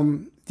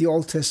from the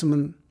Old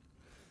Testament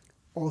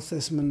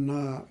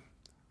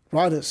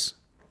writers.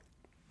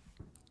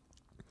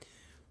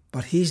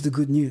 But here's the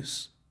good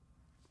news.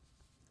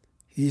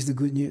 Here's the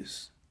good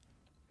news.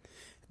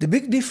 The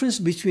big difference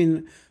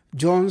between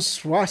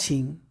John's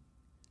writing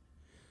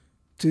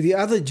to the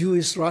other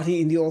Jewish writing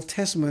in the Old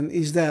Testament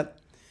is that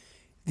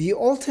the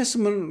Old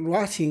Testament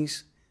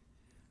writings,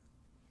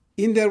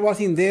 in their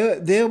writing,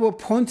 they were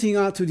pointing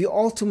out to the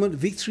ultimate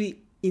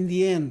victory in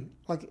the end,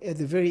 like at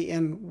the very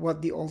end,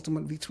 what the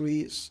ultimate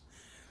victory is.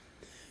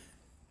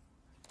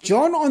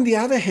 John, on the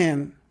other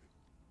hand,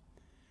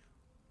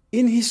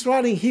 in his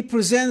writing, he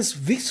presents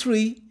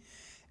victory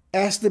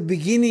as the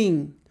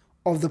beginning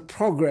of the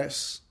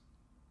progress.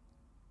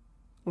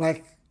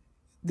 Like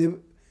the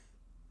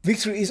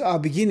victory is our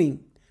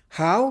beginning.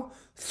 How?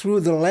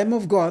 Through the Lamb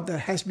of God that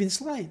has been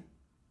slain.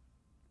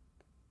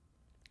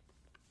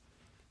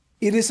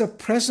 It is a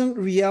present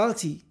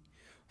reality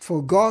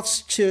for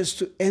God's church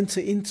to enter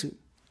into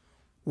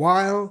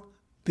while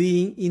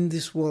being in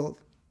this world.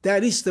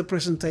 That is the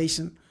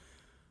presentation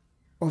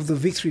of the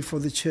victory for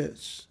the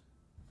church.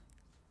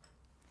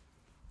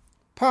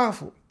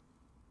 Powerful.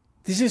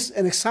 This is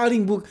an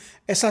exciting book.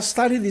 As I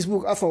studied this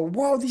book, I thought,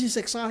 wow, this is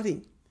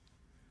exciting.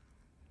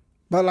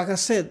 But like I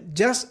said,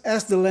 just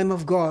as the Lamb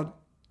of God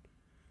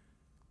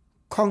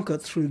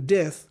conquered through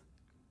death,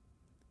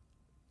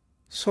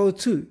 so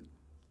too,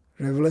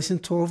 Revelation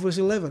 12 verse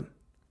 11,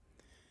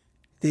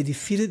 they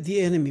defeated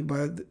the enemy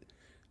by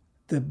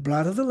the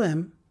blood of the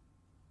Lamb,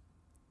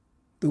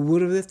 the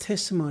word of their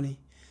testimony,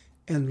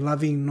 and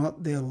loving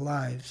not their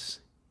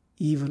lives,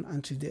 even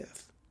unto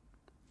death.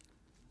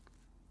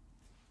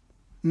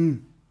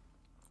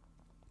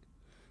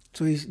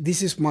 So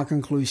this is my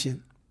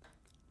conclusion.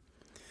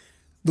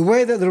 The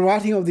way that the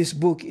writing of this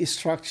book is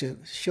structured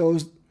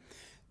shows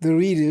the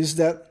readers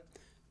that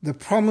the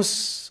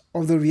promise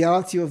of the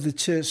reality of the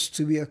church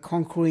to be a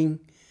conquering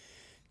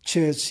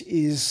church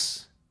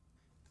is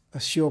a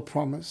sure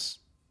promise.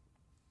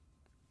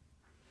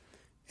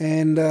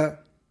 And a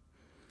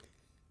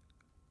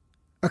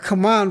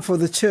command for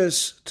the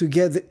church to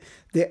get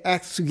their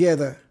act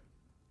together.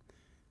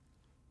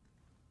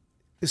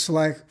 It's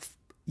like,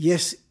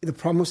 yes, the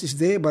promise is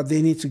there, but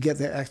they need to get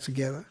their act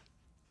together.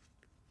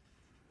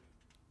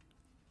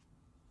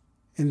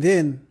 And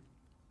then,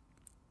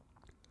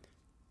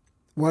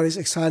 what is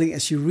exciting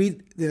as you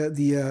read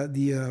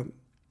the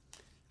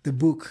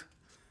book,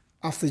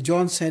 after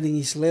John sending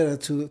his letter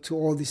to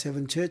all the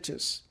 7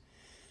 churches,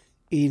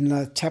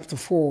 in chapter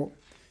 4,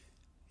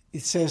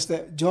 it says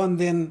that John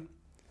then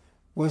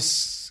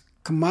was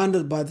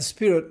commanded by the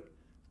Spirit,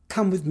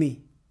 come with me.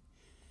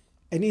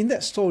 And in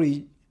that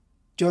story,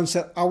 John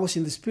said, I was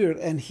in the Spirit,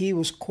 and he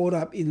was caught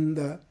up in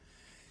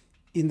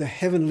the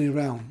heavenly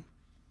realm,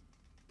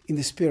 in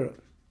the Spirit.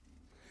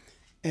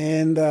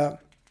 And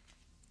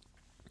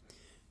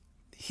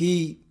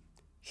he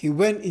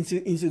went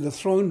into the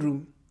throne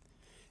room,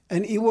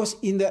 and it was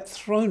in that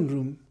throne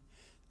room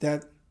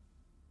that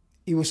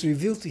it was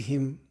revealed to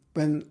him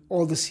when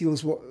all the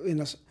seals were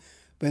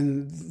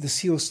when the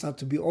seals started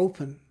to be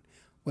opened,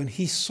 when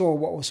he saw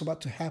what was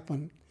about to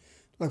happen.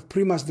 Like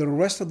pretty much the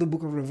rest of the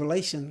book of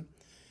Revelation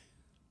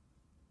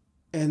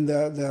and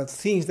the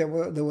things that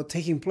were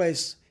taking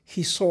place,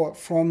 he saw it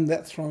from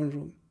that throne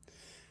room.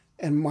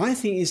 And my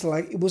thing is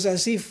like, it was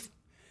as if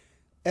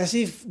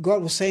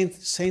God was saying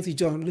to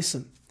John,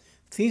 listen,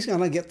 things are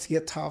going to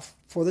get tough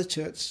for the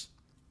church.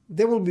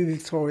 They will be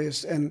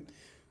victorious, and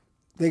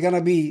they're going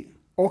to be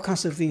all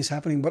kinds of things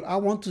happening. But I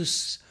want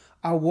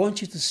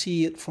you to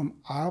see it from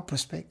our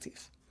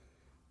perspective,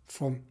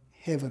 from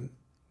heaven,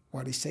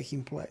 what is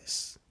taking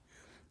place.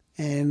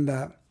 And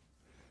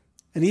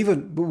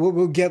even,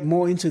 we'll get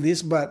more into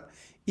this, but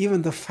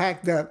even the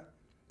fact that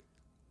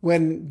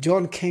when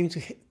John came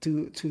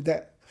to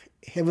that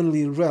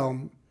heavenly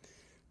realm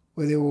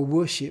where they were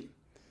worshipped,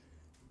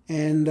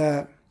 and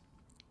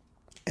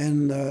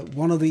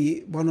one of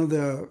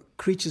the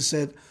creatures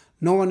said,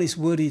 no one is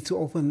worthy to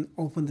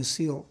open the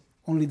seal,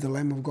 only the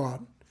Lamb of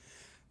God.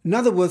 In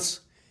other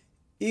words,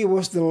 it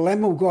was the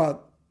Lamb of God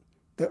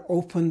that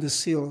opened the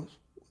seal,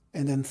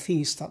 and then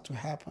things start to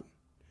happen.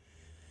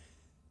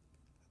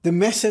 The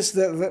message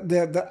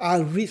that I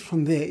read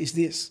from there is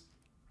this.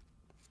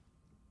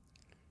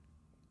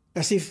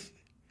 As if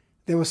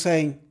they were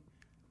saying,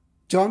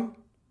 John,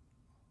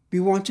 we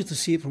want you to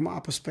see it from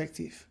our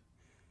perspective.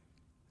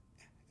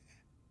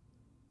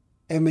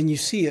 And when you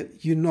see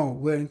it, you know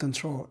we're in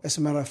control. As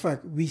a matter of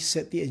fact, we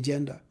set the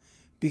agenda.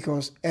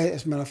 Because,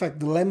 as a matter of fact,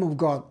 the Lamb of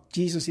God,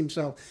 Jesus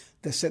himself,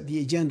 that set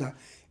the agenda.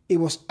 It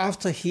was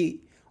after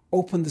he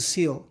opened the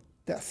seal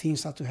that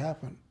things start to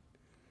happen.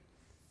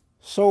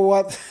 So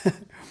what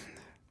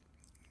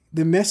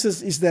the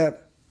message is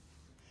that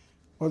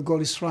what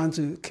God is trying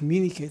to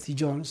communicate to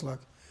John is like,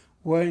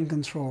 we're in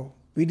control.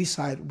 We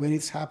decide when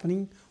it's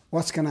happening,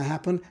 what's going to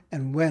happen,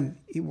 and when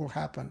it will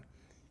happen.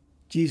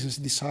 Jesus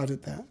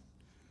decided that.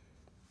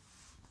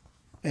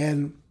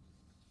 And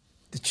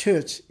the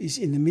church is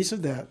in the midst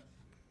of that.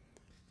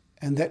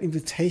 And that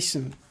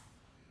invitation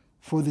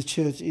for the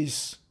church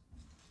is,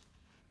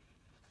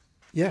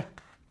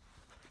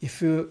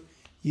 if you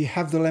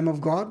have the Lamb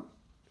of God,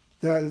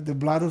 the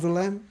blood of the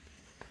Lamb,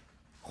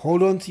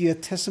 hold on to your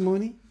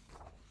testimony.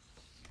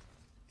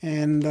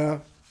 And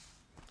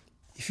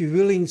if you're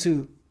willing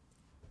to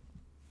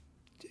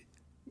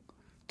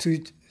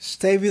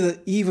stay with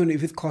it, even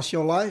if it costs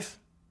your life,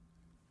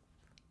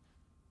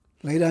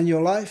 lay down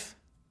your life,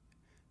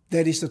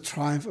 that is the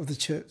triumph of the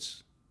church.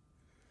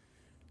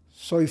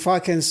 So if I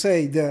can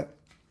say that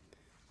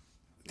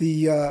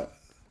the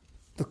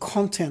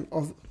content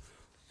of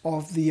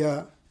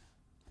the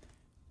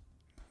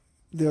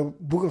the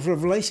book of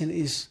Revelation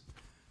is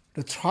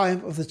the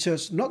triumph of the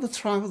church, not the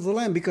triumph of the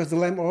Lamb, because the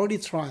Lamb already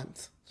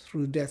triumphed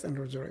through death and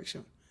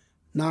resurrection.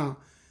 Now,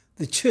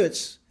 the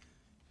church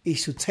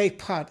is to take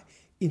part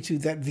into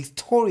that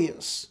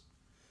victorious.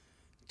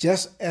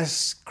 Just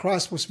as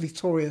Christ was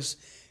victorious,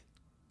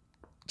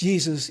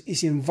 Jesus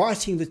is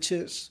inviting the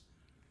church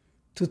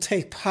to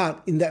take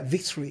part in that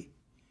victory.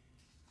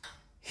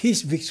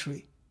 His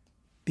victory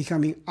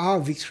becoming our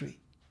victory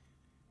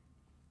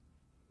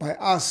by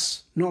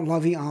us not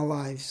loving our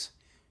lives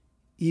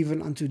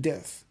even unto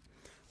death.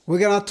 We're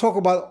going to talk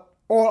about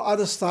all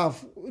other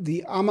stuff,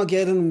 the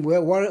Armageddon,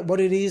 what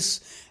it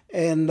is,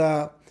 and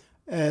the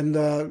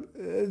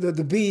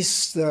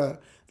beast, the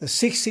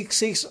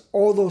 666,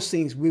 all those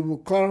things. We will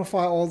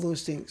clarify all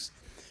those things.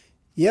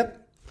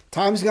 Yep,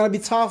 time's going to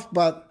be tough,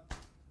 but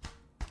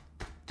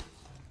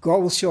God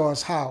will show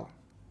us how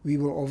we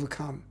will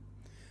overcome.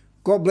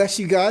 God bless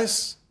you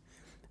guys.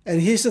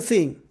 And here's the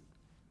thing.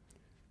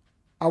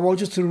 I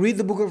want you to read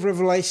the book of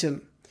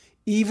Revelation,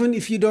 even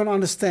if you don't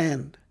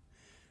understand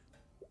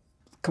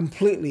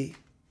completely.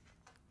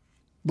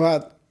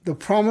 But the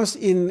promise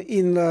in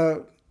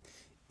the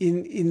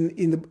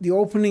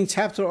opening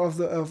chapter of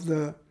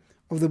the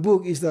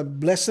book is that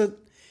blessed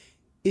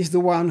is the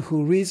one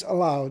who reads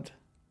aloud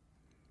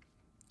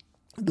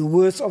the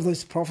words of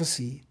this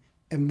prophecy,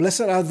 and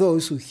blessed are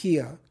those who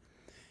hear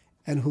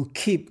and who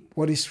keep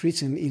what is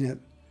written in it,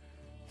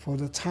 for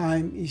the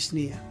time is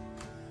near.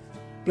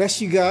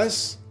 Bless you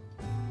guys.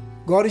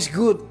 God is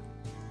good.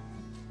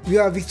 We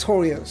are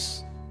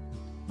victorious.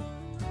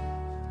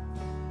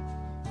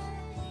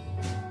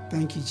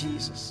 Thank you,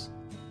 Jesus.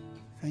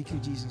 Thank you,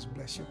 Jesus.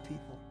 Bless your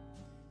people.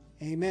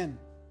 Amen.